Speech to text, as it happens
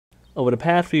Over the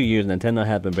past few years, Nintendo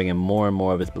has been bringing more and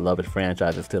more of its beloved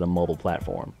franchises to the mobile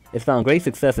platform. It's found great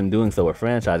success in doing so with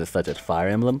franchises such as Fire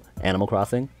Emblem, Animal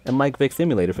Crossing, and Mike Vick's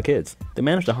Simulator for kids. They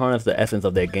managed to harness the essence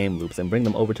of their game loops and bring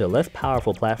them over to a less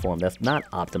powerful platform that's not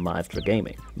optimized for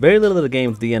gaming. Very little of the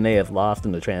game's DNA is lost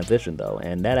in the transition though,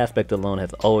 and that aspect alone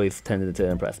has always tended to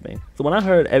impress me. So when I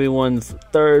heard everyone's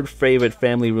third favorite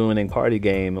family-ruining party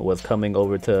game was coming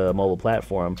over to a mobile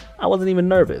platform, I wasn't even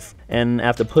nervous. And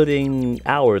after putting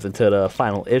hours into the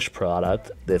final-ish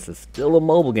product, this is still a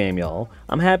mobile game, y'all.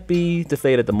 I'm happy to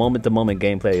say that the moment-to-moment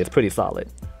gameplay is pretty solid.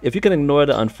 If you can ignore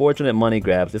the unfortunate money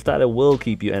grabs, this title will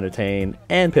keep you entertained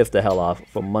and pissed the hell off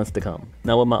for months to come.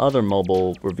 Now with my other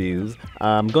mobile reviews,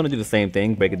 I'm going to do the same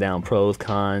thing, break it down pros,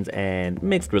 cons, and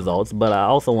mixed results, but I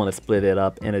also want to split it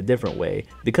up in a different way.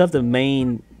 Because the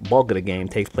main bulk of the game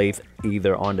takes place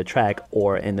either on the track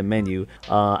or in the menu,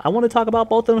 I want to talk about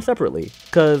both of them separately,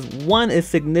 because one is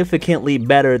significantly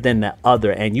better than the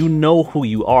other, and you know who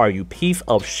you are, you piece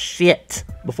of shit.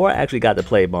 Before I actually got to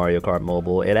play Mario Kart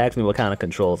Mobile, it asked me what kind of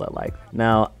controls I like.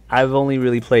 Now, I've only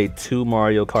really played 2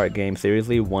 Mario Kart games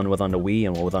seriously. One was on the Wii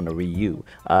and one was on the Wii U.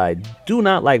 I do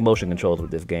not like motion controls with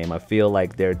this game. I feel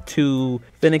like they're too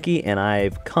finicky and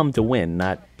I've come to win,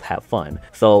 not have fun.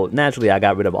 So naturally I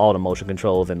got rid of all the motion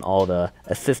controls and all the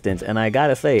assistance, and I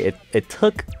gotta say it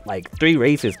took like 3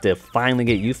 races to finally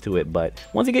get used to it, but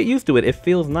once you get used to it, it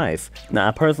feels nice. Now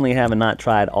I personally haven't not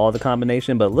tried all the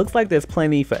combination, but it looks like there's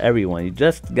plenty for everyone. You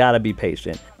just gotta be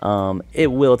patient.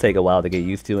 It will take a while to get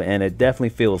used to, and it definitely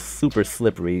feels super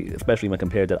slippery, especially when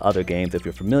compared to other games if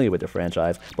you're familiar with the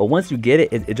franchise. But once you get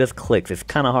it, it just clicks. It's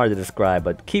kind of hard to describe,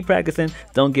 but keep practicing,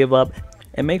 don't give up,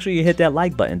 and make sure you hit that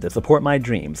like button to support my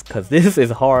dreams, because this is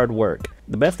hard work.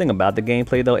 The best thing about the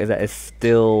gameplay though is that it's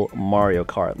still Mario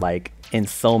Kart, like in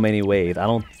so many ways. I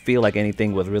don't feel like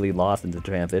anything was really lost in the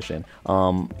transition.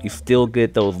 You still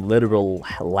get those literal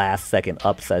last second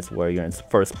upsets where you're in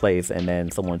first place and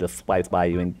then someone just swipes by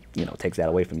you and, you know, takes that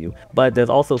away from you. But there's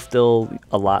also still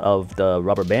a lot of the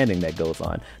rubber banding that goes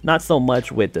on. Not so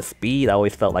much with the speed. I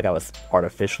always felt like I was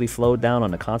artificially slowed down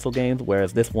on the console games,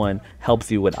 whereas this one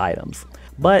helps you with items.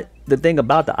 But the thing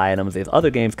about the items is other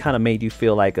games kind of made you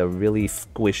feel like a really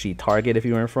squishy target if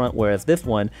you were in front, whereas this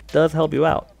one does help you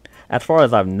out. As far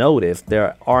as I've noticed,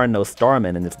 there are no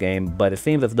starmen in this game, but it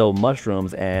seems as though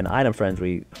mushrooms and item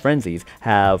frenzies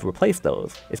have replaced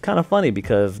those. It's kind of funny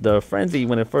because the frenzy,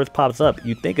 when it first pops up,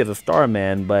 you think it's a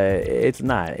starman, but it's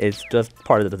not. It's just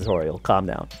part of the tutorial. Calm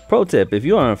down. Pro tip, if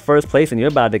you are in first place and you're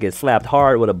about to get slapped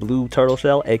hard with a blue turtle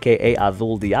shell, aka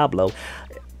Azul Diablo,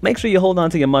 make sure you hold on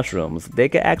to your mushrooms. They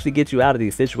can actually get you out of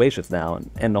these situations now,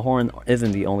 and the horn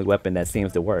isn't the only weapon that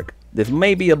seems to work. This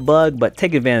may be a bug, but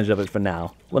take advantage of it for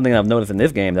now. One thing I've noticed in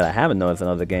this game that I haven't noticed in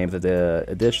other games is the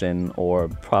addition, or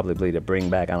probably to bring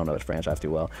back, I don't know this franchise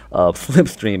too well, of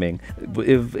slipstreaming.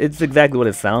 If it's exactly what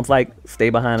it sounds like, stay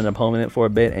behind an opponent for a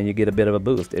bit and you get a bit of a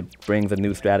boost. It brings a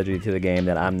new strategy to the game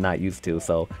that I'm not used to,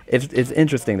 so it's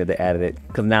interesting that they added it,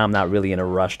 because now I'm not really in a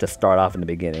rush to start off in the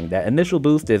beginning. That initial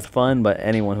boost is fun, but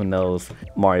anyone who knows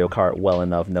Mario Kart well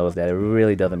enough knows that it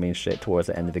really doesn't mean shit towards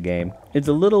the end of the game. It's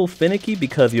a little finicky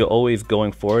because you're always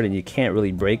going forward and you can't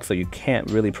really brake, so you can't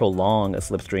really prolong a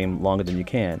slipstream longer than you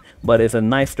can. But it's a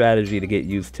nice strategy to get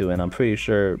used to, and I'm pretty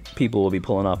sure people will be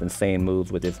pulling off insane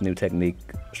moves with this new technique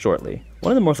shortly.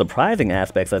 One of the more surprising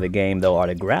aspects of the game though are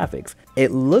the graphics.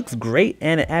 It looks great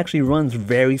and it actually runs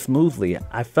very smoothly.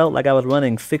 I felt like I was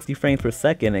running 60 frames per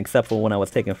second except for when I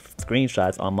was taking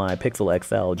screenshots on my Pixel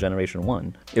XL Generation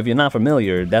 1. If you're not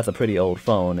familiar, that's a pretty old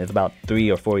phone. It's about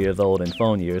 3 or 4 years old in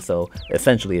phone years, so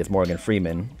essentially it's Morgan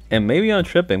Freeman. And maybe I'm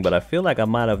tripping, but I feel like I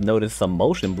might have noticed some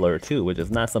motion blur too, which is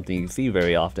not something you see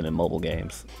very often in mobile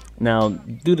games. Now,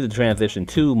 due to the transition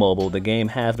to mobile, the game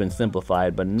has been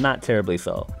simplified, but not terribly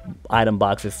so. Item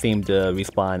boxes seem to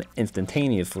respawn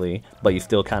instantaneously, but you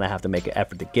still kind of have to make an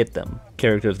effort to get them.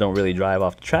 Characters don't really drive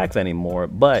off the tracks anymore,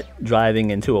 but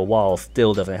driving into a wall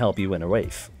still doesn't help you in a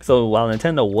race. So while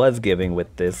Nintendo was giving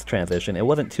with this transition, it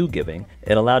wasn't too giving.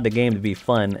 It allowed the game to be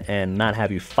fun and not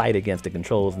have you fight against the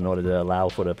controls in order to allow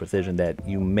for the precision that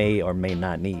you may or may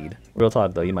not need. Real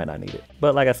talk though, you might not need it.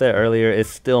 But like I said earlier, it's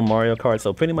still Mario Kart,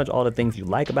 so pretty much all the things you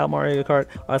like about Mario Kart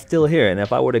are still here. And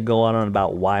if I were to go on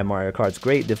about why Mario Kart's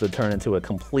great, this would turn into a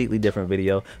completely different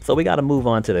video. So we gotta move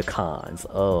on to the cons.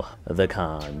 Oh, the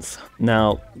cons.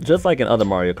 Now, just like in other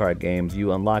Mario Kart games,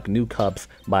 you unlock new cups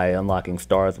by unlocking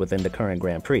stars within the current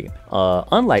Grand Prix.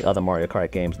 Unlike other Mario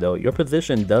Kart games though, your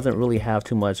position doesn't really have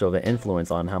too much of an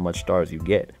influence on how much stars you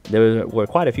get. There were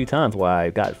quite a few times where I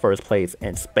got first place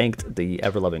and spanked the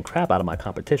ever-loving crap out of my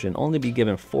competition, only to be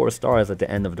given 4 stars at the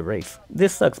end of the race.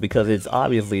 This sucks sucks because it's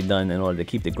obviously done in order to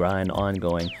keep the grind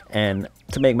ongoing, and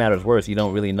to make matters worse, you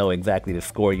don't really know exactly the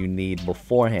score you need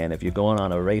beforehand. If you're going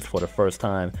on a race for the first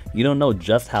time, you don't know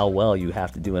just how well you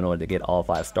have to do in order to get all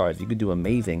 5 stars. You could do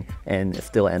amazing and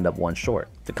still end up 1 short.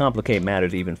 To complicate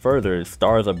matters even further,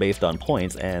 stars are based on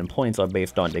points, and points are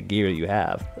based on the gear you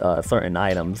have. Certain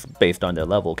items, based on their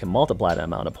level, can multiply the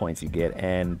amount of points you get,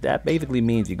 and that basically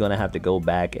means you're going to have to go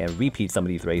back and repeat some of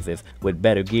these races with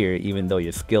better gear, even though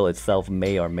your skill itself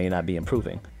may or may not be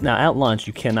improving. Now, at launch,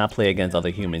 you cannot play against other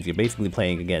humans. You're basically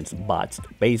playing against bots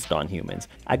based on humans.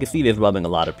 I can see this rubbing a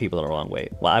lot of people the wrong way.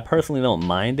 While I personally don't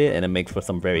mind it, and it makes for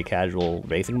some very casual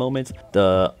racing moments,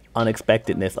 the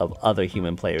unexpectedness of other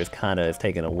human players kind of is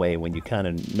taken away when you kind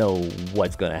of know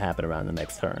what's going to happen around the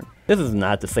next turn. This is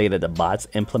not to say that the bots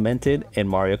implemented in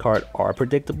Mario Kart are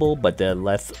predictable, but they're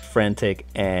less frantic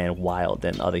and wild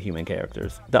than other human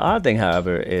characters. The odd thing,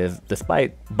 however, is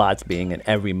despite bots being in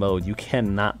every mode, you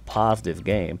cannot pause this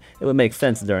game. It would make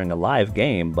sense during a live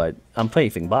game, but I'm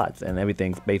facing bots and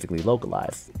everything's basically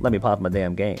localized. Let me pause my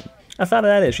damn game. Outside of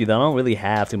that issue, though, I don't really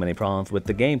have too many problems with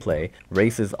the gameplay.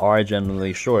 Races are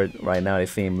generally short. Right now they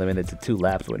seem limited to 2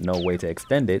 laps with no way to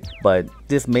extend it, but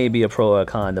this may be a pro or a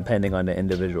con depending on the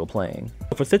individual playing.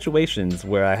 For situations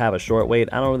where I have a short wait,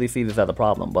 I don't really see this as a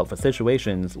problem, but for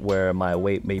situations where my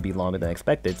wait may be longer than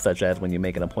expected, such as when you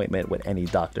make an appointment with any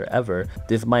doctor ever,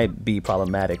 this might be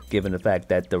problematic given the fact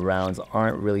that the rounds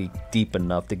aren't really deep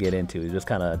enough to get into. It's just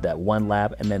kind of that 1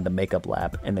 lap and then the makeup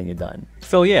lap and then you're done.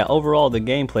 So yeah, overall the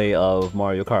gameplay of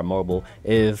Mario Kart Mobile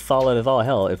is solid as all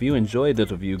hell. If you enjoyed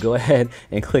this review, go ahead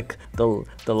and click the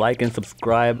like and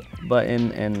subscribe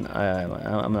button, and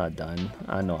I'm not done.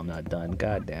 I know I'm not done.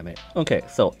 God damn it. Okay,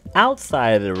 so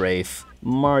outside of the race,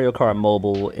 Mario Kart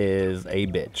Mobile is a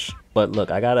bitch. But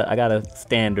look, I got a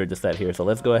standard to set here, so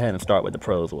let's go ahead and start with the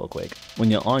pros real quick.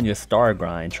 When you're on your star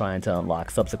grind trying to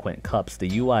unlock subsequent cups,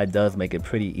 the UI does make it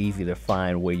pretty easy to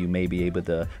find where you may be able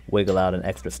to wiggle out an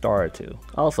extra star or 2.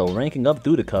 Also, ranking up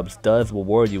through the cups does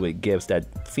reward you with gifts that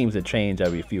seems to change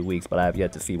every few weeks, but I have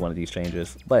yet to see one of these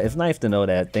changes. But it's nice to know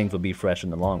that things will be fresh in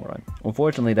the long run.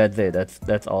 Unfortunately, that's it.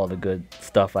 That's all the good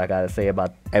stuff I gotta say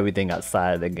about everything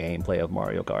outside of the gameplay of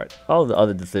Mario Kart. All the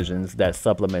other decisions that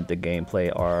supplement the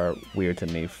gameplay are weird to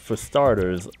me. For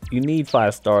starters, you need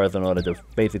 5 stars in order to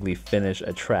basically finish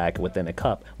a track within a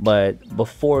cup, but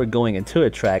before going into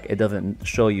a track, it doesn't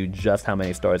show you just how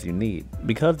many stars you need.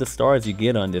 Because the stars you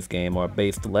get on this game are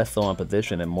based less so on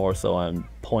position and more so on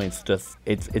points,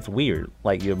 it's weird.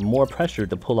 Like, you're more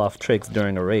pressured to pull off tricks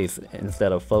during a race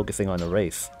instead of focusing on the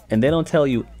race. And they don't tell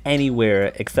you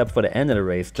anywhere except for the end of the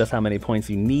race just how many points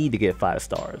you need to get 5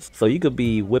 stars. So you could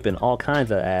be whipping all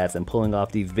kinds of ass and pulling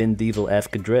off these Vin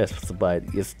Diesel-esque drifts,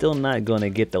 but you're still not going to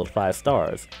get those 5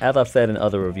 stars. As I've said in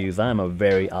other reviews, I'm a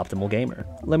very optimal gamer.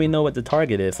 Let me know what the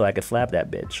target is so I can slap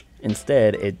that bitch.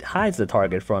 Instead, it hides the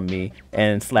target from me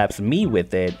and slaps me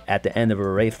with it at the end of a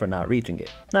race for not reaching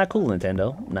it. Not cool,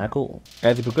 Nintendo. Not cool.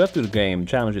 As you progress through the game,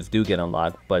 challenges do get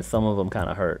unlocked, but some of them kind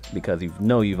of hurt because you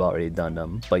know you've already done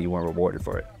them, but you weren't rewarded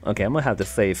for it. Okay, I'm gonna have to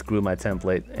say screw my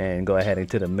template and go ahead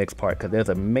into the mix part because there's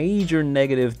a major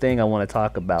negative thing I want to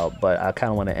talk about, but I kind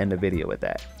of want to end the video with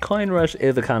that. Coin Rush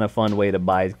is a kind of fun way to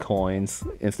buy coins.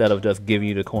 Instead of just giving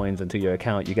you the coins into your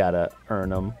account, you gotta earn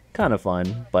them. Kind of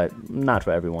fun, but not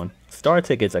for everyone. Star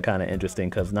tickets are kind of interesting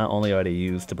because not only are they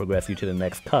used to progress you to the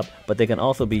next cup, but they can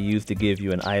also be used to give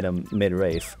you an item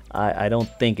mid-race. I don't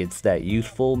think it's that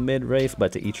useful mid-race,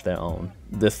 but to each their own.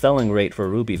 The selling rate for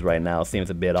rupees right now seems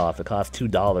a bit off. It costs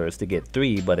 $2 to get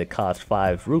 3, but it costs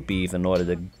 5 rupees in order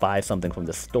to buy something from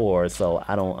the store, so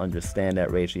I don't understand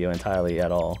that ratio entirely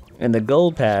at all. And the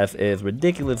gold pass is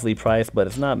ridiculously priced, but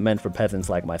it's not meant for peasants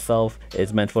like myself.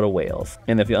 It's meant for the whales.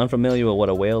 And if you're unfamiliar with what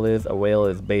a whale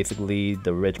is basically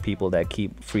the rich people that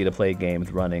keep free-to-play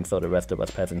games running so the rest of us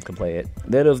peasants can play it.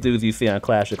 They're those dudes you see on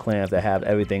Clash of Clans that have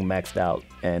everything maxed out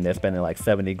and they're spending like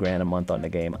 70 grand a month on the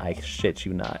game. I shit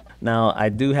you not. Now, I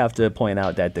do have to point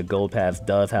out that the Gold Pass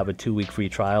does have a 2-week free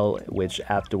trial, which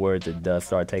afterwards it does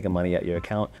start taking money at your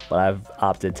account, but I've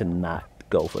opted to not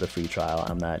go for the free trial.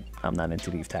 I'm not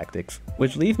into these tactics.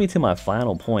 Which leads me to my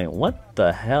final point. What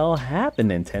the hell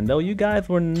happened, Nintendo? You guys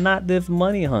were not this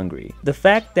money hungry. The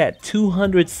fact that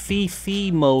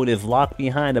 200cc mode is locked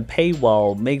behind a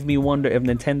paywall makes me wonder if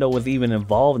Nintendo was even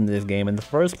involved in this game in the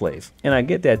first place. And I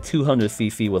get that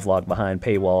 200cc was locked behind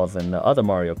paywalls in the other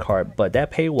Mario Kart, but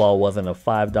that paywall wasn't a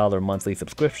 $5 monthly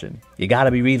subscription. You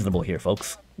gotta be reasonable here,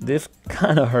 folks. This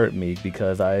kind of hurt me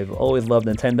because I've always loved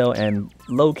Nintendo, and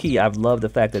low-key, I've loved the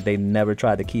fact that they never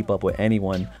tried to keep up with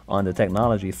anyone on the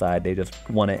technology side. They just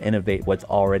want to innovate what's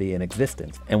already in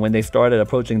existence. And when they started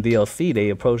approaching DLC, they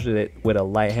approached it with a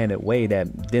light-handed way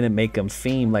that didn't make them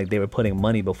seem like they were putting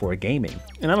money before gaming.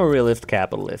 And I'm a realist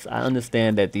capitalist. I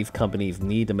understand that these companies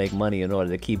need to make money in order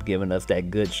to keep giving us that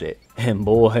good shit. And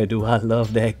boy, do I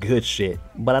love that good shit.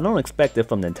 But I don't expect it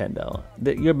from Nintendo.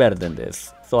 You're better than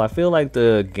this. So I feel like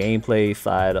the gameplay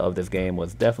side of this game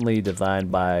was definitely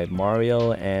designed by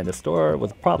Mario, and the store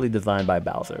was probably designed by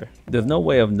Bowser. There's no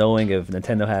way of knowing if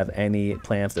Nintendo has any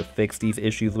plans to fix these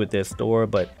issues with their store,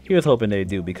 but here's hoping they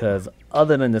do, because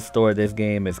other than the store, this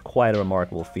game is quite a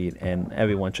remarkable feat, and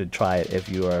everyone should try it if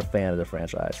you are a fan of the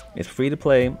franchise. It's free to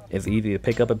play, it's easy to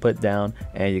pick up and put down,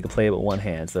 and you can play it with one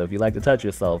hand, so if you like to touch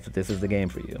yourself, this is the game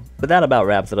for you. But that about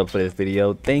wraps it up for this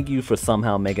video. Thank you for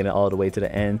somehow making it all the way to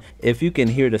the end. If you can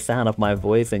hear the sound of my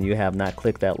voice and you have not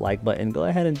clicked that like button, go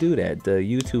ahead and do that. The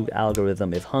YouTube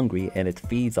algorithm is hungry and it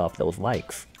feeds off those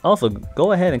likes. Also,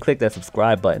 go ahead and click that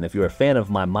subscribe button if you're a fan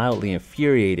of my mildly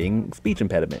infuriating speech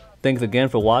impediment. Thanks again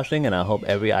for watching, and I hope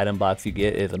every item box you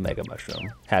get is a Mega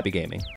Mushroom. Happy gaming.